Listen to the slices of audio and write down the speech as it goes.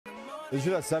Is it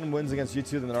true that Sen wins against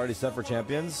G2, then they're already set for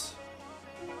champions?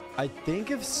 I think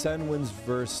if Sen wins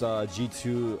versus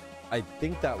G2, I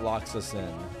think that locks us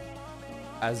in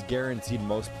as guaranteed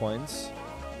most points.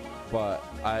 But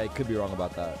I could be wrong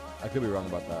about that.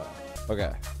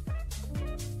 Okay.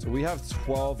 So we have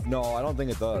 12. No, I don't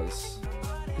think it does.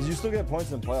 Because you still get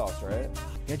points in playoffs, right?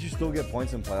 Can't you still get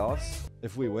points in playoffs?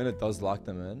 If we win, it does lock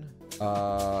them in.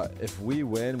 If we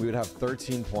win, we would have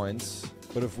 13 points.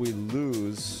 But if we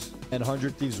lose and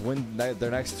 100 Thieves win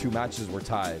their next 2 matches, we're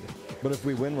tied. But if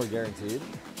we win, we're guaranteed.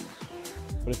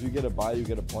 But if you get a bye, you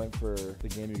get a point for the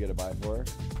game you get a bye for.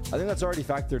 I think that's already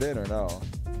factored in, or no?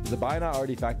 Is the bye not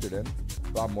already factored in?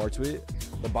 Rob Moore tweet.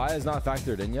 The bye is not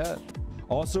factored in yet.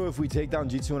 Also, if we take down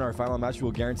G2 in our final match, we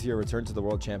will guarantee a return to the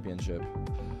World Championship.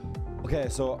 Okay,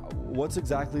 so what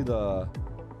exactly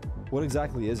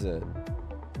is it?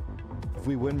 If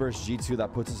we win versus G2,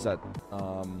 that puts us at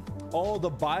oh, the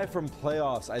bye from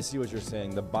playoffs. I see what you're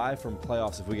saying. The bye from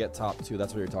playoffs, if we get top 2,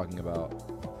 that's what you're talking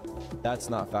about. That's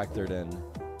not factored in.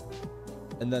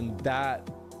 And then that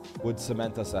would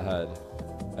cement us ahead.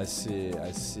 I see.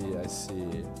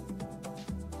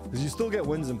 Because you still get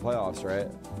wins in playoffs, right?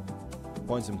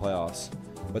 Points in playoffs.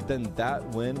 But then that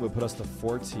win would put us to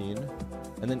 14.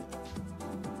 And then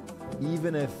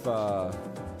even if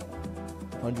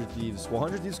 100 Thieves... Well,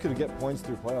 100 Thieves could get points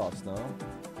through playoffs, no?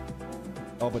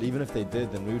 Oh, but even if they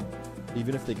did, then we would...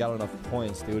 Even if they got enough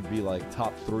points, they would be like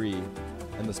top 3.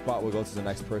 And the spot would go to the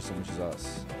next person, which is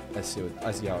us. I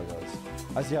see how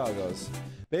it goes.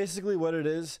 Basically, what it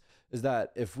is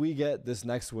that if we get this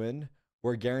next win,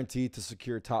 we're guaranteed to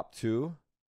secure top 2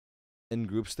 in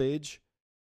group stage,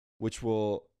 which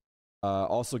will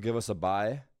also give us a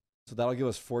bye. So that'll give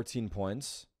us 14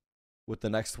 points with the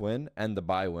next win and the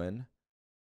bye win.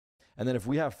 And then if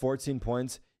we have 14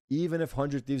 points, even if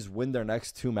 100 Thieves win their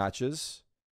next 2 matches,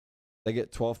 they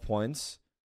get 12 points.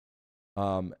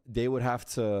 They would have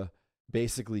to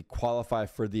basically qualify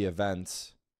for the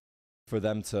event for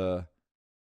them to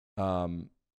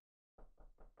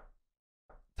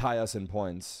tie us in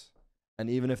points. And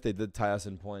even if they did tie us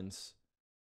in points,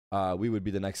 we would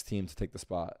be the next team to take the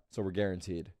spot. So we're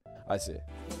guaranteed. I see.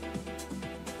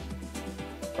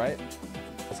 Right?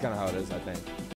 That's kind of how it is, I think.